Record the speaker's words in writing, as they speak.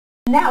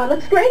Now it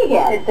looks great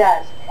again. It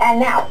does. And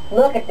now,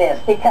 look at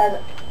this, because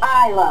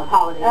I love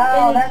holidays.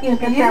 Oh, that's excuse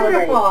to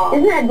celebrate. beautiful.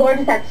 Isn't that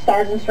gorgeous, that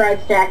stars and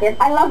stripes jacket?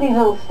 I love these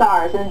little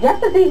stars, and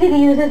just as easy to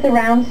use as the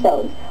round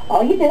stones.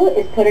 All you do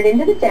is put it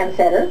into the gem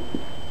setter,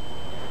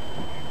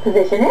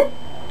 position it,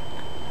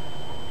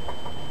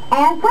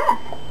 and press.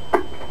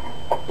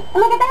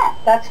 Look at that.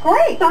 That's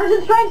great. Stars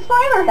and stripes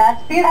forever.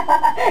 That's beautiful.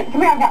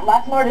 Come here, I've got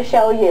lots more to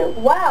show you.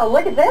 Wow,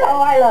 look at this. Oh,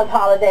 I love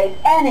holidays.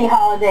 Any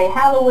holiday.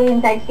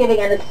 Halloween, Thanksgiving,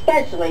 and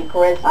especially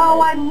Christmas. Oh,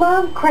 I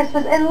love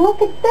Christmas. And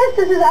look at this.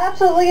 This is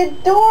absolutely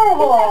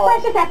adorable.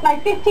 Isn't that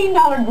precious? That's my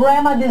 $15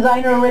 Grandma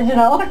Designer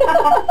Original.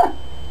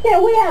 You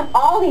know, we have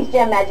all these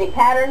GeMagic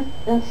patterns,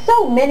 and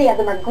so many of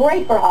them are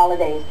great for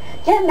holidays.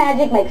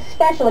 GeMagic makes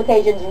special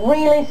occasions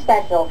really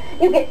special.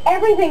 You get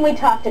everything we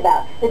talked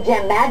about. The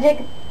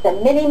GeMagic, the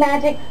Mini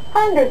Magic,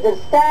 hundreds of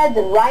studs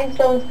and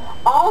rhinestones,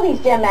 all these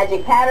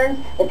GeMagic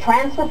patterns, the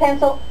transfer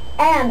pencil,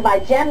 and my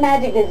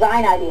GeMagic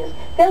design ideas,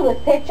 filled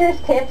with pictures,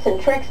 tips, and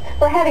tricks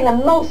for having the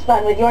most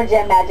fun with your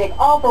GeMagic,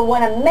 all for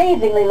one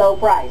amazingly low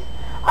price.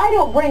 I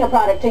don't bring a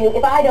product to you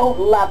if I don't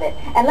love it.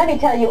 And let me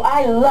tell you,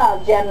 I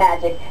love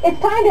GeMagic.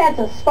 It's time to add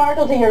some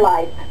sparkle to your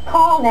life.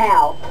 Call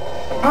now.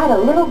 Add a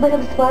little bit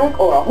of spark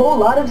or a whole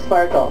lot of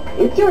sparkle.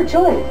 It's your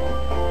choice.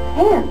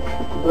 Pants,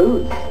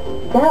 boots,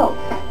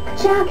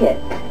 belts,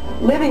 jackets,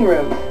 living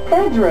rooms,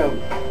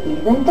 bedrooms,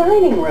 even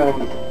dining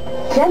rooms.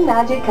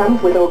 GeMagic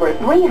comes with over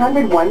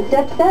 300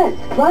 one-step studs,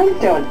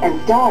 rhinestones,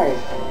 and stars.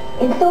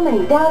 In so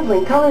many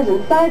dazzling colors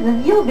and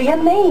sizes, you'll be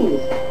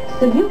amazed.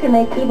 So you can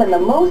make even the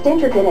most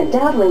intricate and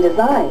dazzling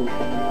designs.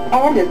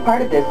 And as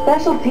part of this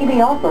special TV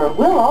offer,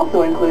 we'll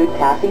also include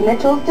Cathy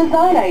Mitchell's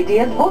Design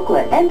Ideas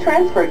booklet and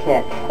transfer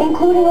kit,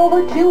 including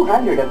over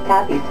 200 of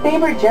Cathy's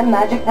favorite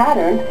GeMagic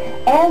patterns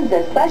and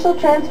the special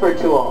transfer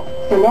tool.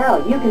 So now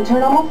you can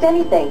turn almost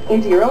anything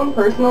into your own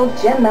personal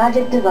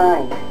GeMagic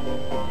design.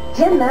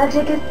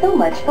 GeMagic is so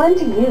much fun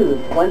to use.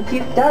 Once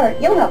you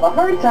start, you'll have a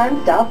hard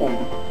time stopping.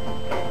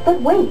 But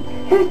wait,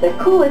 here's the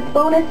coolest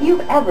bonus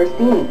you've ever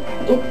seen.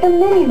 It's the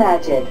Mini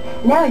Magic.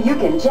 Now you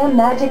can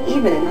GeMagic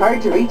even in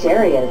hard-to-reach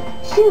areas.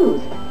 Shoes,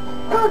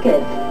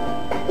 pockets,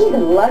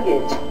 even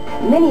luggage.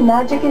 Mini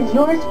Magic is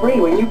yours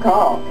free when you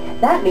call.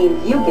 That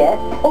means you get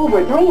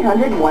over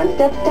 300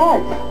 one-step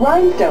studs,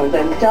 rhinestones,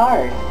 and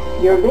stars.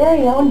 Your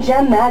very own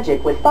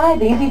GeMagic with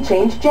 5 easy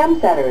change gem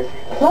setters,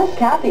 plus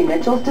Cathy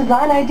Mitchell's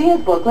Design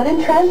Ideas booklet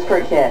and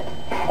transfer kit,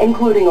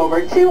 including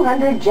over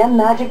 200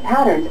 GeMagic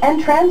patterns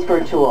and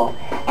transfer tool,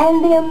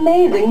 and the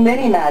amazing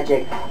Mini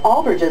Magic,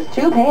 all for just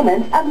 2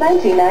 payments of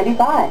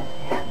 $19.95.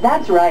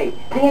 That's right,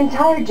 the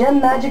entire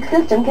GeMagic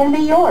system can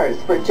be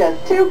yours for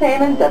just 2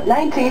 payments of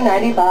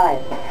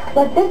 $19.95.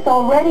 But this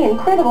already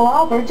incredible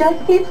offer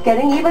just keeps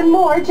getting even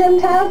more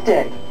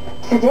Gemtastic.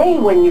 Today,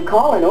 when you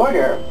call an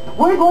order,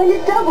 we're going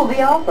to double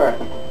the offer.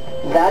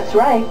 That's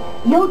right,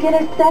 you'll get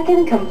a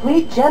second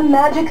complete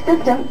GeMagic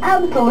system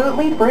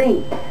absolutely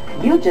free.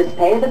 You just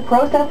pay the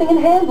processing and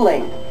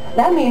handling.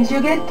 That means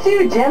you get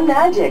 2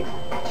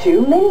 GeMagics,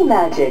 2 Mini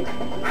Magics,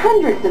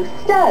 hundreds of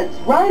studs,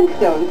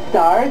 rhinestones,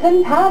 stars,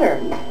 and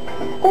patterns.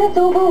 That's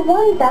over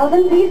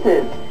 1,000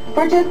 pieces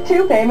for just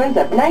 2 payments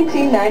of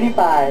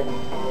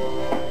 $19.95.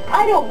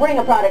 I don't bring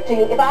a product to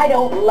you if I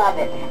don't love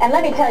it. And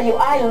let me tell you,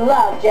 I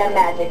love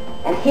GeMagic.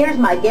 And here's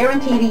my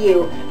guarantee to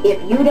you. If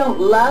you don't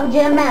love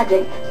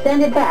GeMagic,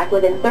 send it back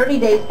within 30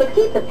 days, but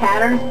keep the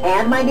patterns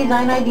and my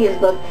design ideas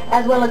book,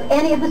 as well as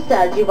any of the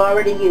studs you've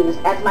already used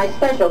as my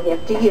special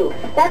gift to you.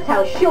 That's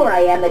how sure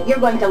I am that you're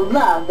going to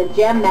love the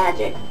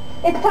GeMagic.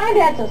 It's time to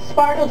add some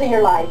sparkle to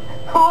your life.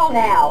 Call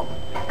now.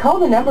 Call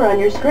the number on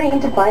your screen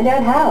to find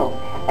out how.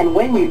 And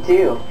when you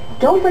do,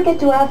 don't forget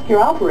to ask your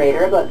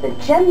operator about the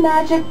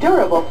GeMagic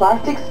Durable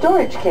Plastic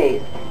Storage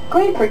Case.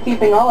 Great for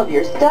keeping all of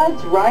your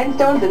studs,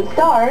 rhinestones, and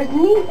stars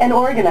neat and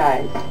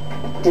organized.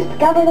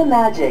 Discover the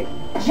magic.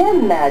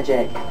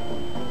 GeMagic.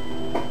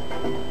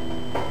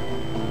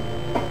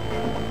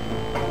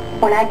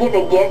 When I give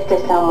a gift to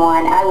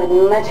someone, I would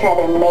much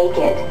rather make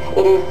it.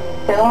 It is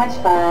so much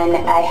fun.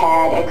 I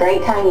had a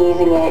great time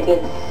using it.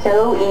 It's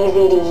so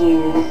easy to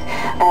use.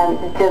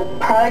 The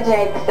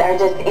projects are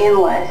just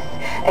endless.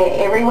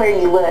 Everywhere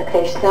you look,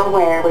 there's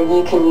somewhere where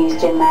you can use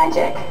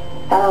GeMagic.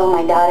 Oh,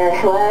 my daughter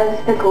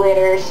loves the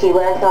glitter. She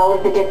loves all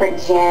of the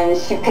different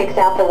gems. She picks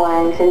out the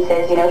ones and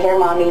says, you know, here,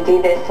 Mommy,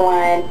 do this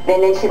one.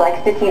 And then she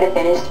likes to see the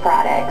finished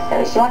product.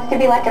 So she wants to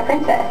be like a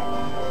princess.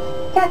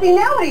 Cathy,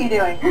 now what are you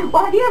doing?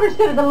 Well, have you ever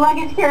stood at the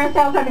luggage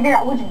carousel trying to figure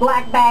out which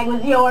black bag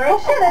was yours? Well,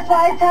 sure, that's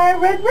why I tie a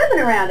red ribbon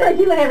around it. Like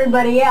you and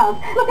everybody else.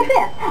 Look at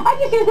this. I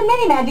just used the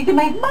Mini Magic to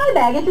make my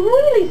baggage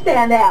really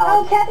stand out.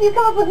 Oh, Cathy, you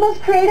come up with the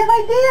most creative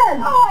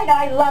ideas. Oh, I know.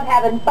 I love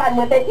having fun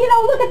with it. You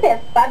know, look at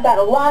this. I've got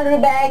a laundry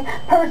bag,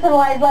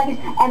 personalized luggage,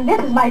 and this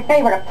is my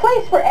favorite, a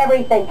place for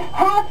everything.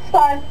 Hats,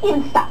 scarves,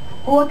 even stuff.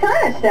 What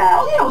kind of stuff?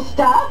 Oh, you know,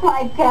 stuff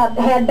like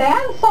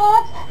headbands,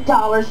 socks,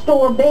 dollar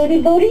store baby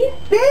booties.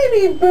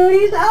 Baby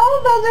booties?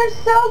 Oh, those are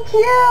so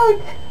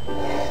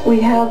cute.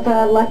 We have,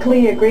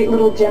 luckily, a great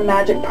little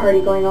GeMagic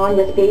party going on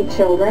with 8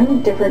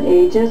 children, different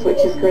ages, which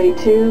is great,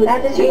 too.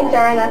 That's a jeans,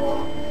 darling.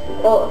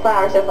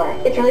 flower so far.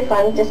 It's really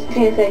fun just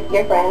to with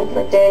your friends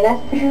like doing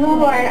this. If you're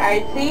more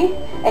artsy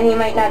and you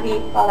might not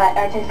be all that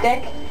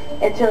artistic,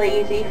 it's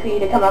really easy for you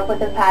to come up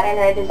with a pattern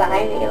or a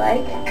design that you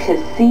like.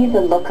 To see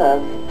the look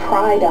of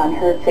pride on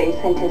her face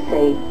and to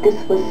say,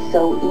 this was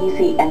so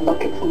easy and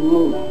look, it's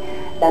me,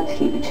 that's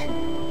huge.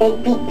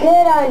 It'd be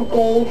good on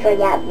days where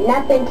you have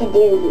nothing to do.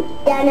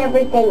 You've done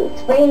everything,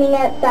 it's raining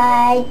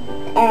outside,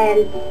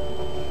 and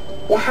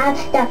you have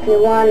stuff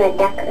you want to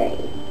decorate.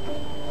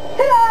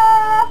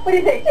 Ta-da! What do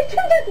you think? Did you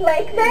just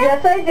make this?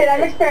 Yes, I did.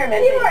 I'm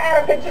experimenting. You were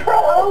out of control.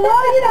 Oh,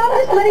 well, you know,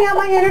 I'm just letting out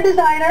my inner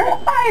designer.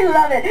 I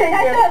love it. Thank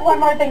you. I have one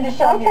more thing to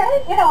show you.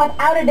 You know,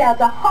 without a doubt,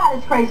 the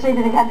hottest craze in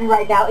the country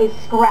right now is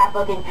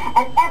scrapbooking.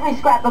 And every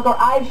scrapbooker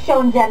I've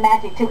shown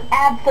GeMagic to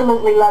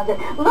absolutely loves it.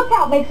 Look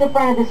how it makes the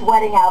front of this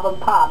wedding album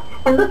pop.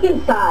 And look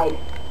inside.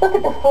 Look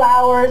at the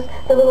flowers,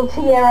 the little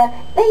tiara.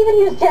 They even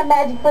use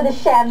GeMagic for the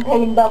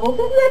champagne bubbles.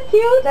 Isn't that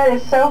cute? That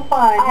is so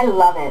fun. I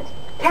love it.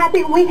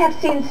 Cathy, we have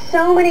seen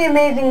so many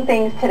amazing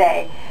things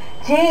today.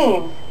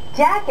 Jeans,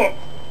 jackets,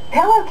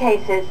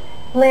 pillowcases,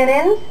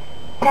 linens,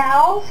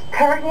 towels,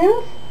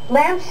 curtains,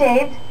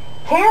 lampshades,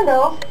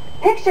 candles,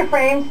 picture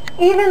frames,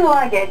 even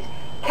luggage.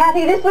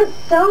 Cathy, this was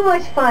so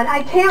much fun.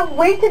 I can't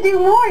wait to do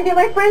more and get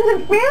my friends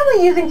and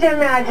family using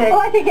GeMagic. Oh,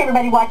 I think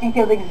everybody watching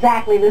feels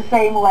exactly the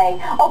same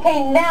way.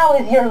 Okay, now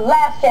is your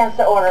last chance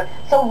to order.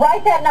 So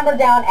write that number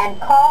down and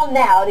call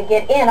now to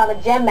get in on the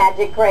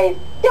GeMagic craze.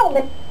 Don't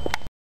miss.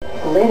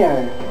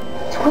 Glitter,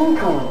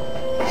 twinkle,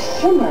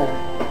 shimmer.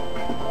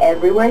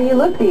 Everywhere you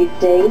look these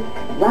days,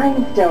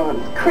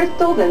 rhinestones,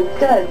 crystals, and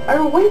studs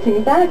are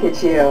winking back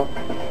at you.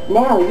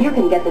 Now you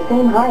can get the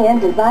same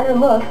high-end designer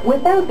look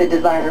without the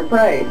designer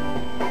price.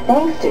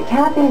 Thanks to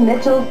Cathy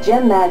Mitchell's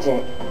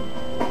GeMagic.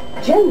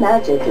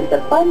 GeMagic is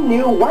the fun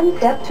new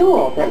one-step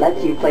tool that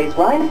lets you place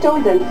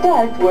rhinestones and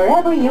studs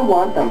wherever you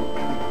want them.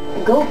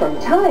 Go from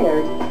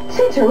tired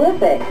to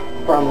terrific,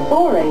 from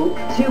boring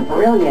to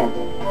brilliant,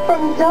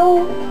 from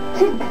dull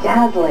to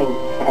dazzling,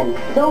 and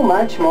so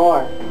much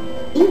more.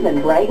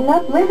 Even brighten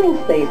up living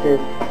spaces.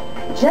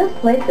 Just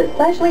place the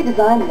specially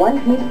designed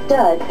one-piece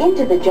stud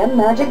into the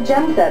GeMagic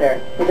Gem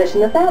Setter,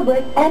 position the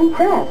fabric, and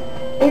press.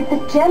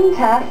 It's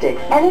gem-tastic,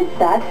 and it's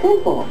that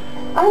simple.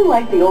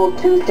 Unlike the old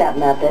two-step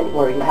method,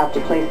 where you have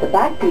to place the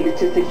back piece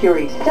to secure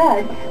each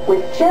stud,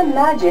 with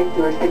GeMagic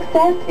your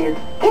success is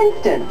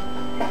instant.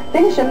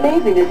 Finish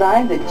amazing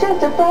designs in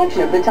just a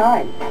fraction of the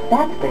time.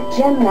 That's the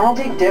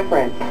GeMagic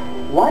difference.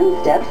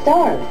 One-step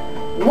stars,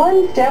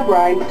 one-step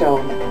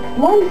rhinestones,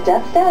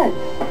 one-step studs.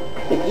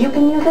 If you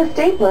can use a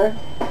stapler,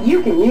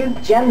 you can use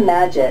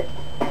GeMagic.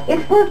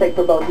 It's perfect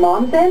for both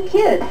moms and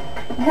kids.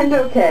 And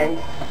okay,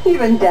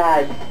 even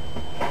dads.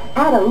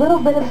 Add a little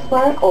bit of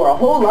spark or a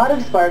whole lot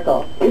of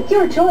sparkle. It's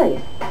your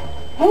choice.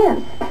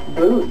 Pants,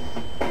 boots,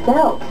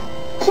 belts,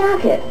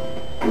 jackets,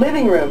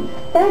 living rooms,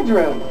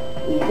 bedrooms,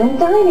 even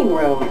dining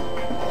rooms.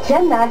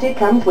 GeMagic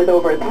comes with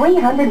over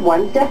 300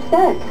 one-step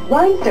studs,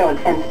 rhinestones,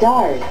 and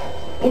stars.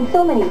 In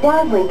so many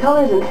dazzling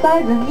colors and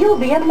sizes, you'll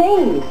be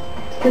amazed.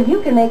 So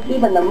you can make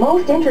even the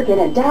most intricate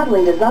and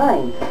dazzling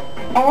designs.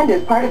 And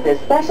as part of this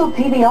special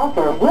TV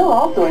offer, we'll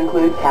also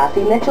include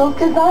Cathy Mitchell's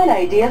Design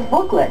Ideas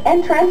booklet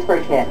and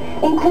transfer kit,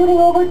 including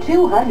over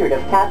 200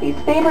 of Cathy's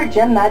favorite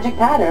GeMagic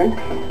patterns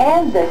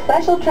and the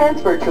special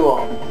transfer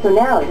tool. So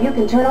now you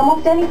can turn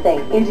almost anything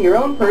into your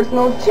own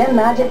personal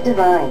GeMagic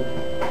design.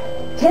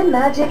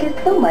 GeMagic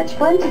is so much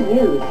fun to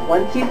use.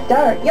 Once you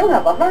start, you'll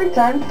have a hard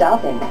time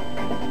stopping.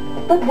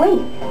 But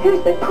wait,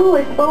 here's the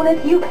coolest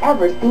bonus you've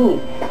ever seen.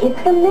 It's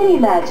the Mini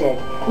Magic.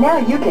 Now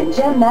you can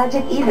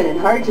GeMagic even in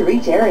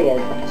hard-to-reach areas.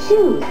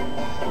 Shoes,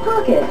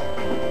 pockets,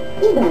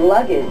 even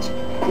luggage.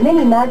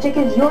 Mini Magic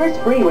is yours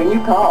free when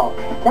you call.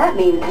 That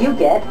means you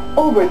get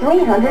over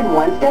 300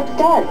 one-step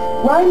studs,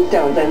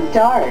 rhinestones, and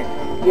stars.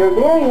 Your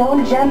very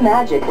own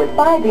GeMagic with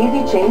 5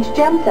 easy change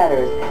gem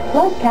setters,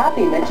 plus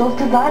Cathy Mitchell's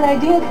Design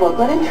Ideas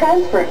booklet and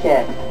transfer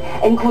kit,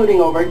 including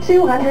over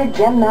 200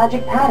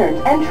 GeMagic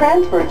patterns and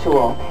transfer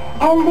tool,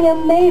 and the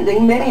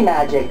amazing Mini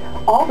Magic,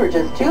 all for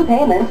just 2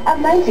 payments of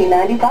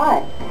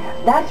 $19.95.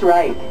 That's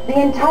right, the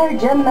entire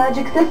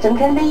GeMagic system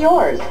can be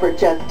yours for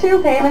just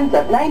 2 payments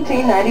of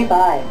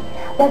 $19.95.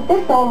 But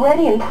this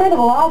already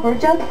incredible offer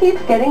just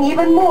keeps getting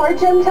even more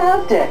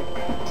gem-tastic.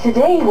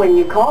 Today, when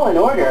you call and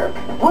order,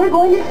 we're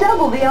going to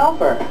double the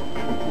offer.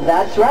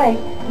 That's right,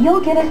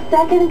 you'll get a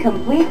second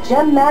complete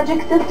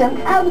GeMagic system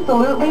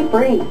absolutely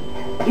free.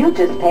 You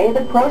just pay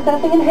the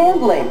processing and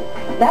handling.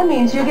 That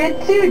means you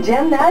get 2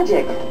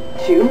 GeMagics,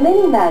 2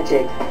 Mini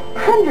Magics,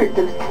 hundreds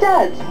of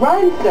studs,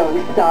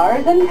 rhinestones,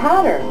 stars, and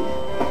patterns.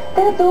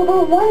 That's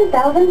over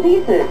 1,000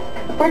 pieces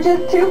for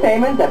just 2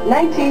 payments of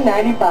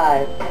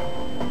 $19.95.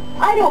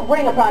 I don't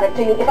bring a product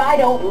to you if I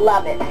don't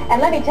love it.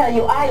 And let me tell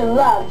you, I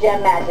love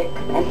GeMagic.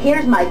 And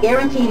here's my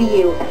guarantee to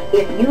you.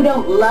 If you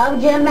don't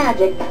love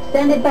GeMagic,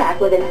 send it back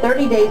within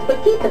 30 days,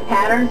 but keep the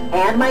patterns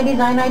and my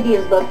Design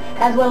Ideas book,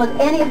 as well as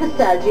any of the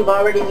studs you've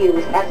already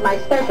used, as my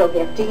special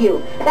gift to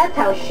you. That's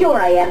how sure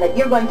I am that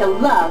you're going to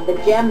love the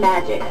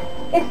GeMagic.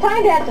 It's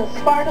time to add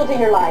some sparkle to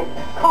your life.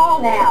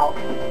 Call now.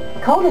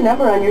 Call the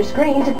number on your screen to